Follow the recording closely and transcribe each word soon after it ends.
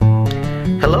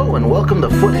and welcome to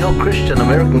Foothill Christian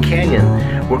American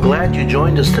Canyon. We're glad you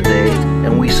joined us today,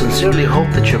 and we sincerely hope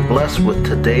that you're blessed with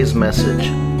today's message.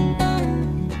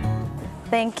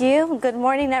 Thank you. Good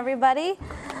morning, everybody.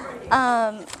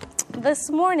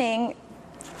 This morning,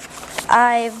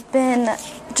 I've been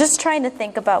just trying to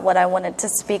think about what I wanted to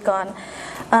speak on.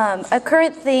 A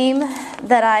current theme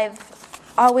that I've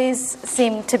always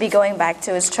seemed to be going back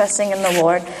to is trusting in the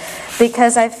Lord,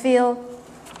 because I feel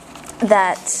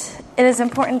that it is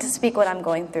important to speak what I'm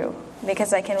going through,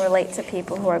 because I can relate to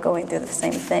people who are going through the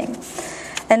same thing.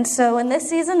 And so in this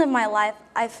season of my life,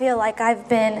 I feel like I've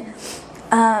been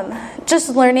just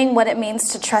learning what it means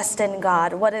to trust in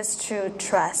God. What is true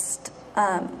trust?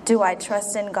 Do I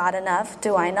trust in God enough?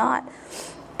 Do I not?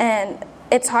 And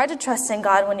it's hard to trust in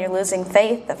God when you're losing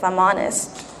faith, if I'm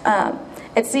honest.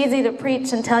 It's easy to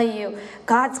preach and tell you,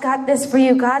 God's got this for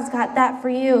you, God's got that for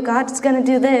you, God's going to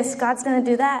do this, God's going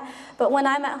to do that. But when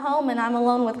I'm at home and I'm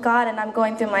alone with God and I'm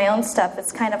going through my own stuff,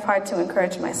 it's kind of hard to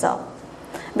encourage myself,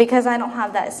 because I don't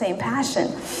have that same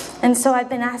passion. And so I've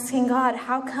been asking God,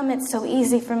 how come it's so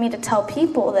easy for me to tell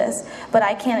people this, but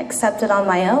I can't accept it on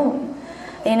my own?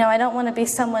 You know, I don't want to be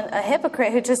a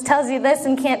hypocrite who just tells you this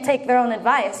and can't take their own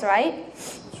advice, right?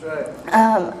 That's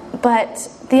right. But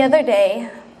the other day,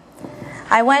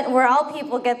 I went where all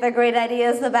people get their great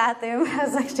ideas, the bathroom. I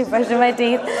was actually brushing my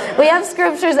teeth. We have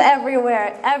scriptures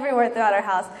everywhere throughout our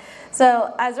house.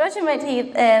 So I was brushing my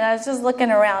teeth and I was just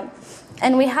looking around.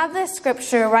 And we have this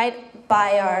scripture right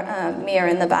by our mirror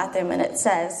in the bathroom, and it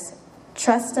says,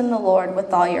 "Trust in the Lord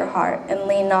with all your heart and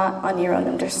lean not on your own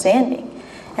understanding."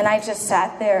 And I just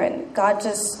sat there, and God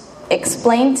just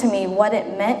explained to me what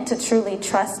it meant to truly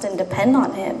trust and depend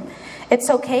on Him. It's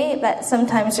okay that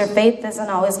sometimes your faith isn't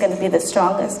always going to be the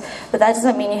strongest, but that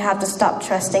doesn't mean you have to stop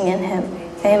trusting in Him.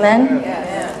 Amen?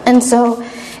 Yeah. And so,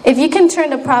 if you can turn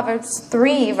to Proverbs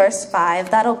 3, verse 5,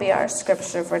 that'll be our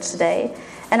scripture for today.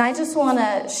 And I just want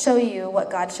to show you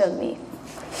what God showed me.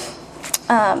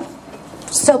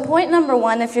 So point number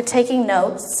 1, if you're taking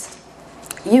notes,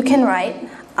 you can write,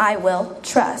 "I will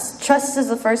trust." Trust is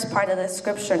the first part of this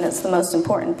scripture, and it's the most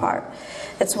important part.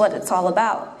 It's what it's all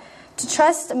about. To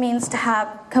trust means to have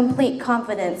complete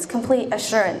confidence, complete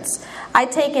assurance. I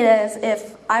take it as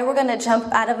if I were going to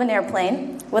jump out of an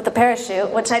airplane with a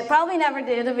parachute, which I'd probably never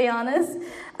do, to be honest.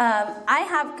 I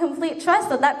have complete trust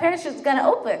that that parachute is going to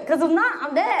open, because if not,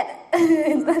 I'm dead.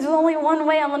 There's only one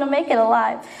way I'm going to make it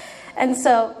alive. And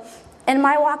so, in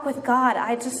my walk with God,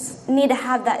 I just need to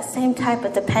have that same type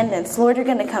of dependence. Lord, you're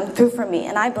going to come through for me,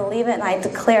 and I believe it, and I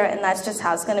declare it, and that's just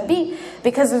how it's going to be,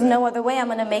 because there's no other way I'm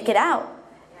going to make it out.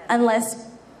 Unless,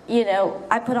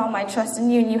 I put all my trust in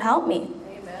you and you help me.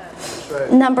 Amen.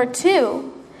 Right. Number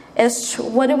 2 is,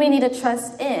 what do we need to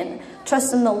trust in?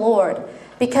 Trust in the Lord.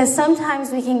 Because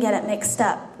sometimes we can get it mixed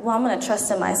up. Well, I'm going to trust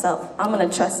in myself. I'm going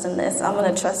to trust in this. I'm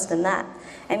going to trust in that.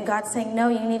 And God's saying, no,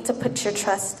 you need to put your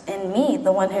trust in me,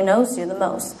 the one who knows you the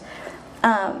most.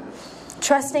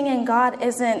 Trusting in God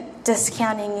isn't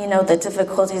discounting, the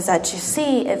difficulties that you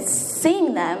see. It's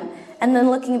seeing them, and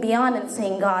then looking beyond and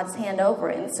seeing God's hand over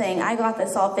it and saying, I got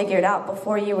this all figured out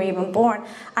before you were even born.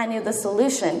 I knew the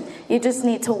solution. You just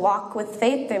need to walk with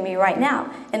faith through me right now,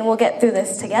 and we'll get through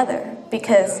this together,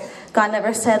 because God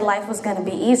never said life was going to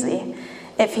be easy.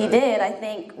 If He did, I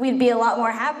think we'd be a lot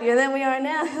more happier than we are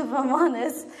now, if I'm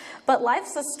honest. But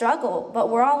life's a struggle, but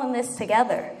we're all in this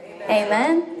together.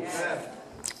 Amen?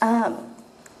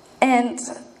 And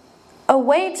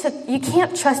you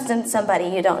can't trust in somebody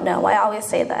you don't know. I always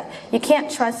say that. You can't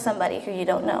trust somebody who you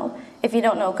don't know. If you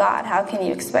don't know God, how can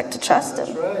you expect to trust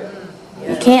Him? That's right.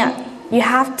 You can't. You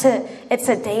have to, it's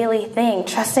a daily thing.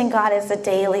 Trusting God is a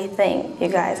daily thing, you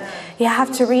guys. You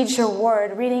have to read your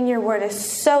word. Reading your word is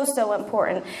so, so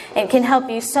important, and can help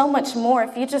you so much more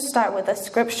if you just start with a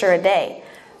scripture a day.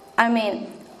 I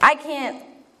mean, I can't,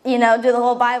 do the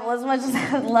whole Bible as much as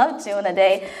I'd love to in a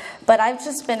day, but I've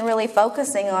just been really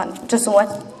focusing on just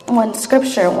one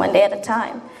scripture one day at a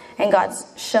time. And God's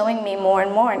showing me more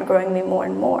and more and growing me more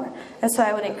and more. And so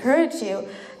I would encourage you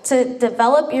to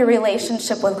develop your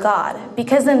relationship with God.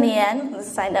 Because in the end, this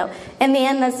is a side note, in the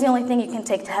end, that's the only thing you can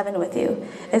take to heaven with you,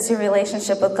 is your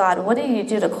relationship with God. What did you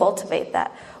do to cultivate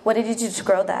that? What did you do to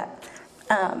grow that?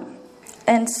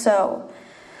 And so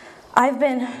I've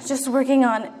been just working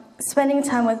on spending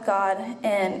time with God,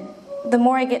 and the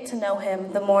more I get to know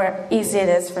Him, the more easy it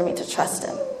is for me to trust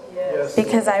Him. Yes.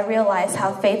 Because I realize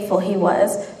how faithful He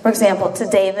was. For example, to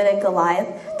David and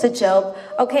Goliath, to Job.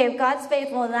 Okay, if God's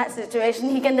faithful in that situation,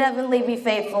 He can definitely be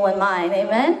faithful in mine.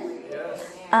 Amen? Yes.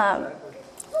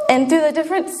 And through the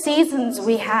different seasons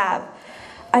we have,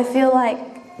 I feel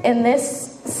like in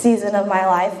this season of my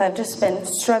life, I've just been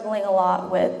struggling a lot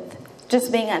with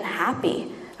just being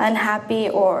unhappy,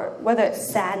 or whether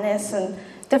it's sadness and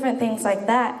different things like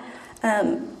that.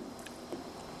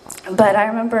 But I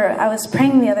remember I was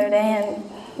praying the other day, and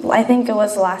I think it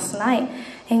was last night,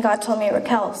 and God told me,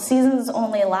 Raquel, seasons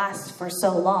only last for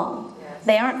so long.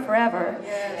 They aren't forever.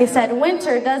 He said,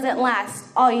 winter doesn't last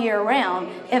all year round.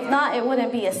 If not, it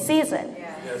wouldn't be a season.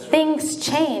 Things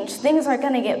change. Things are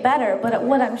going to get better. But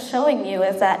what I'm showing you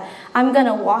is that I'm going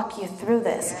to walk you through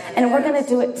this. And we're going to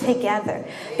do it together.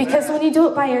 Because when you do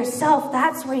it by yourself,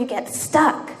 that's where you get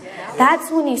stuck. That's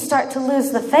when you start to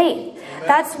lose the faith.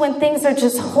 That's when things are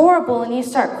just horrible and you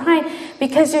start crying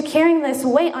because you're carrying this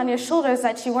weight on your shoulders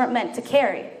that you weren't meant to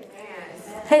carry.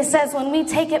 It says when we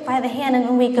take it by the hand and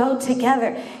when we go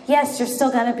together, yes, you're still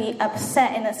going to be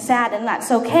upset and sad, and that's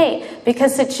okay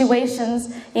because situations,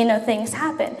 things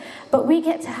happen. But we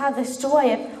get to have this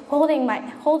joy of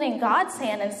holding God's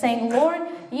hand and saying, Lord,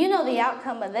 you know the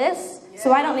outcome of this,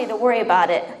 so I don't need to worry about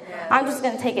it. I'm just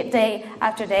going to take it day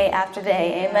after day after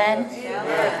day. Amen.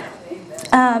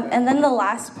 And then the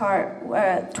last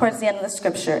part, towards the end of the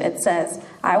scripture, it says,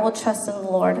 I will trust in the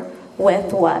Lord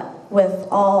with what? With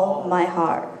all my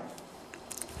heart.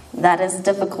 That is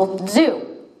difficult to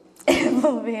do, if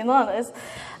I'm being honest.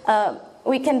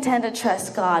 We can tend to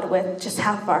trust God with just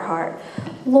half of our heart.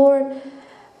 Lord,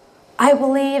 I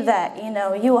believe that,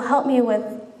 you will help me with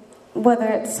whether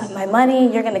it's my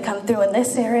money, you're going to come through in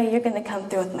this area, you're going to come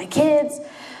through with my kids.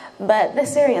 But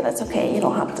this area, that's okay. You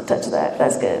don't have to touch that.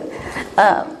 That's good.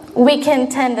 We can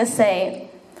tend to say,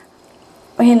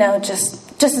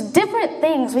 just different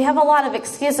things. We have a lot of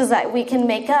excuses that we can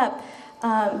make up.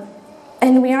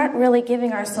 And we aren't really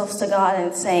giving ourselves to God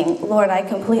and saying, Lord, I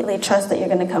completely trust that you're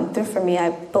going to come through for me.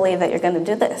 I believe that you're going to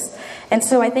do this. And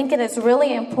so I think it is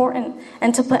really important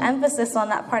and to put emphasis on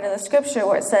that part of the scripture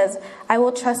where it says, I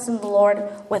will trust in the Lord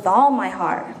with all my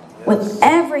heart, with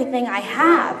everything I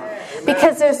have.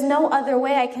 Because there's no other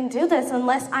way I can do this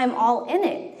unless I'm all in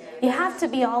it. You have to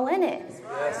be all in it.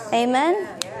 Amen?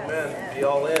 Amen. Be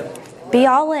all in. Be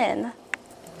all in.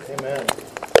 Amen.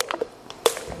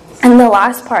 And the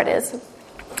last part is,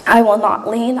 I will not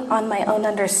lean on my own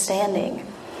understanding.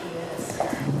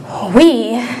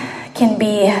 We can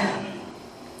be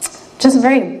just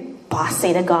very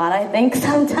bossy to God, I think.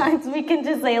 Sometimes we can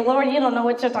just say, Lord, you don't know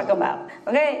what you're talking about.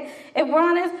 Okay? If we're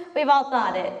honest, we've all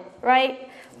thought it, right?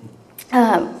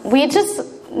 We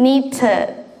just need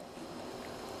to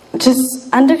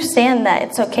just understand that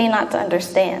it's okay not to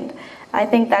understand. I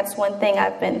think that's one thing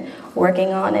I've been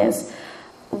working on is,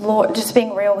 Lord, just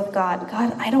being real with God.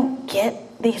 God, I don't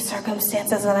get these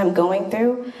circumstances that I'm going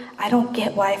through. I don't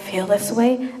get why I feel this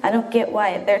way. I don't get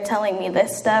why they're telling me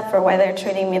this stuff or why they're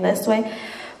treating me this way.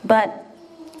 But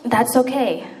that's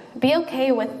okay. Be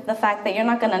okay with the fact that you're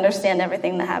not going to understand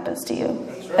everything that happens to you.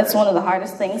 It's one of the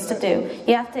hardest things to do.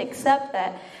 You have to accept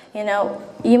that,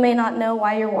 you may not know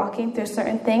why you're walking through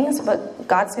certain things, but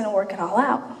God's going to work it all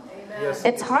out. Yes.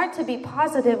 It's hard to be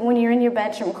positive when you're in your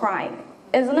bedroom crying,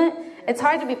 isn't it? It's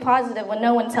hard to be positive when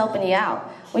no one's helping you out,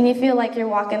 when you feel like you're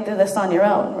walking through this on your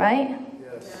own, right?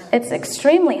 Yes. It's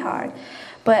extremely hard.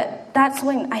 But that's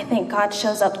when I think God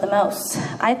shows up the most.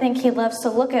 I think he loves to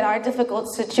look at our difficult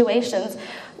situations,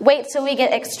 wait till we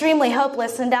get extremely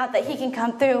hopeless and doubt that he can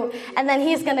come through, and then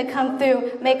he's going to come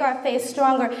through, make our faith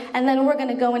stronger, and then we're going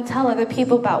to go and tell other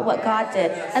people about what God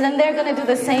did. And then they're going to do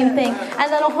the same thing.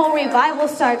 And then a whole revival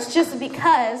starts just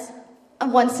because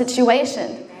of one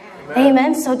situation.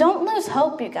 Amen. So don't lose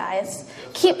hope, you guys.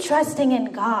 Keep trusting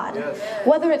in God.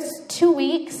 Whether it's 2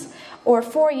 weeks or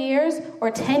 4 years or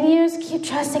 10 years, keep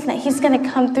trusting that he's going to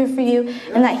come through for you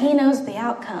and that he knows the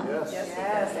outcome.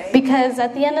 Because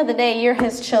at the end of the day, you're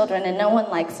his children, and no one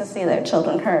likes to see their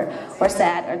children hurt or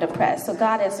sad or depressed. So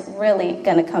God is really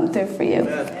going to come through for you.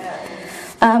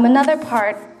 Another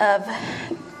part of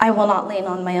I will not lean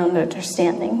on my own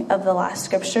understanding of the last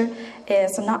scripture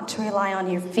is not to rely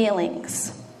on your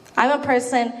feelings. I'm a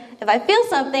person, if I feel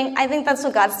something, I think that's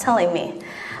what God's telling me.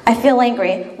 I feel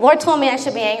angry. Lord told me I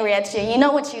should be angry at you. You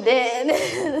know what you did.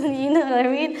 You know what I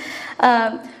mean?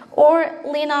 Or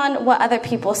lean on what other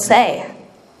people say.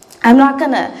 I'm not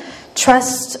going to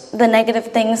trust the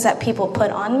negative things that people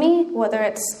put on me, whether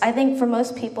it's, I think for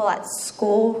most people at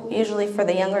school, usually for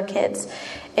the younger kids,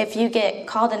 if you get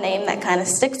called a name that kind of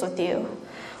sticks with you,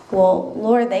 well,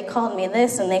 Lord, they called me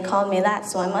this and they called me that,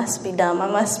 so I must be dumb,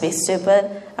 I must be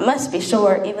stupid, I must be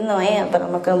short, even though I am, but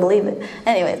I'm not going to believe it.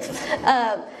 Anyways,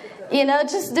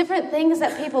 just different things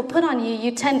that people put on you,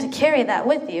 you tend to carry that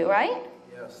with you, right?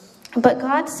 Yes. But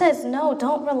God says, no,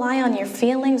 don't rely on your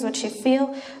feelings, what you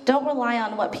feel. Don't rely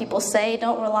on what people say.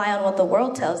 Don't rely on what the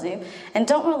world tells you. And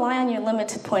don't rely on your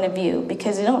limited point of view,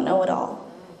 because you don't know it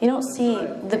all. You don't see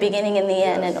the beginning and the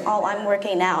end and all I'm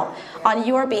working out on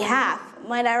your behalf.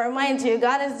 Might I remind you,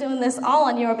 God is doing this all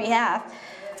on your behalf.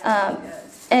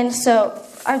 And so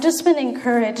I've just been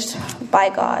encouraged by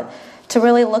God to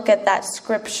really look at that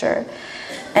scripture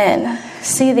and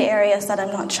see the areas that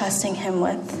I'm not trusting him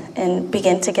with and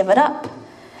begin to give it up.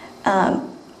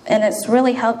 And it's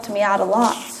really helped me out a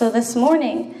lot. So this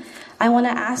morning, I want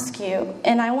to ask you,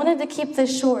 and I wanted to keep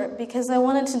this short because I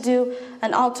wanted to do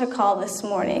an altar call this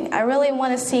morning. I really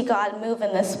want to see God move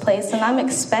in this place, and I'm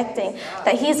expecting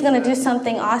that he's going to do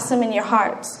something awesome in your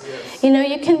hearts. You know,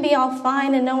 you can be all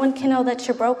fine and no one can know that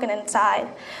you're broken inside,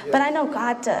 but I know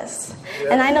God does.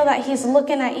 And I know that he's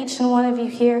looking at each and one of you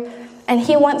here, and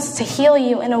he wants to heal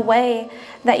you in a way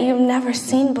that you've never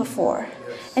seen before.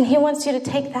 And he wants you to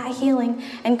take that healing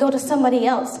and go to somebody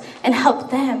else and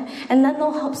help them. And then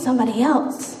they'll help somebody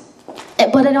else.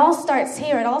 But it all starts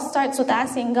here. It all starts with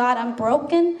asking God, I'm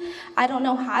broken. I don't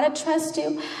know how to trust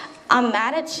you. I'm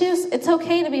mad at you. It's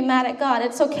okay to be mad at God.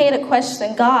 It's okay to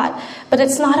question God. But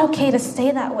it's not okay to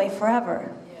stay that way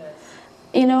forever.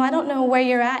 You know, I don't know where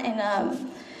you're at in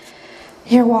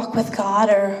your walk with God,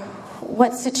 or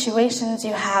what situations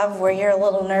you have where you're a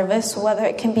little nervous, whether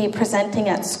it can be presenting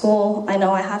at school. I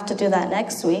know I have to do that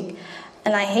next week,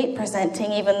 and I hate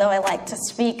presenting, even though I like to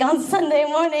speak on Sunday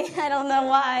morning. I don't know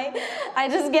why. I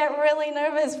just get really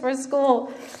nervous for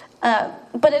school.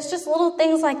 But it's just little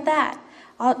things like that.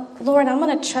 Lord, I'm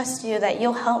going to trust you that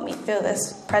you'll help me through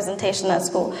this presentation at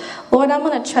school. Lord, I'm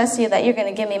going to trust you that you're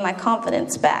going to give me my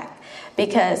confidence back,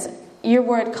 because your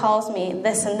word calls me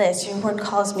this and this. Your word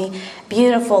calls me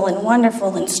beautiful and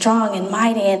wonderful and strong and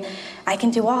mighty, and I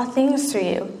can do all things through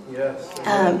you. Yes.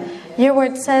 Your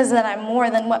word says that I'm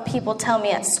more than what people tell me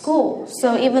at school.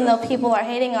 So even though people are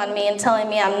hating on me and telling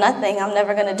me I'm nothing, I'm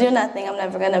never going to do nothing, I'm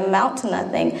never going to amount to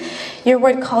nothing, your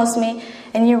word calls me,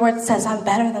 and your word says I'm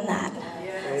better than that.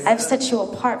 Yes. I've set you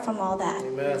apart from all that.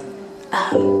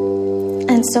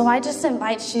 And so I just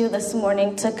invite you this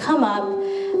morning to come up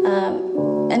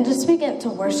and just begin to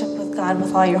worship with God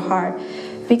with all your heart.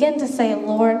 Begin to say,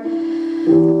 Lord,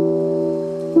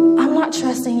 I'm not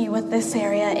trusting you with this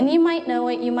area. And you might know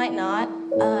it, you might not.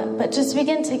 But just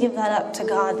begin to give that up to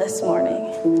God this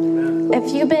morning.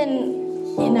 If you've been,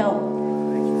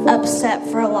 upset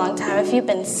for a long time, if you've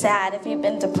been sad, if you've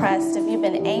been depressed, if you've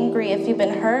been angry, if you've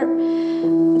been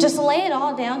hurt, just lay it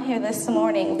all down here this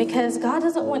morning, because God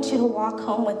doesn't want you to walk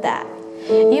home with that.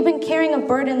 You've been carrying a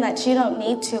burden that you don't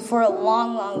need to for a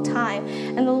long, long time.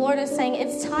 And the Lord is saying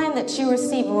it's time that you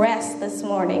receive rest this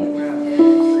morning.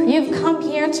 You've come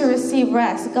here to receive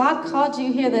rest. God called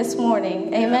you here this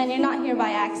morning. Amen. You're not here by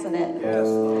accident. Yes,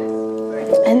 Lord.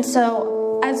 And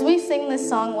so as we sing this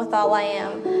song with All I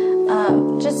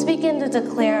Am, just begin to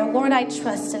declare, Lord, I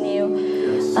trust in you.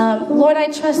 Lord,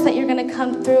 I trust that you're going to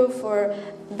come through for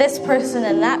this person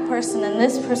and that person and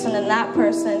this person and that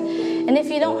person. And if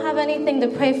you don't have anything to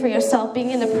pray for yourself,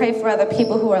 begin to pray for other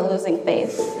people who are losing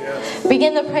faith. Yes.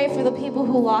 Begin to pray for the people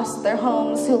who lost their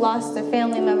homes, who lost their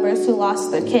family members, who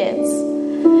lost their kids.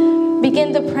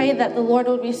 Begin to pray that the Lord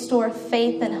would restore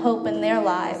faith and hope in their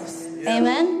lives. Yes.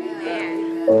 Amen?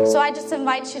 Amen. So I just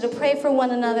invite you to pray for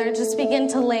one another. Just begin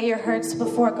to lay your hurts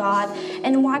before God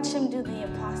and watch him do the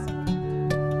impossible.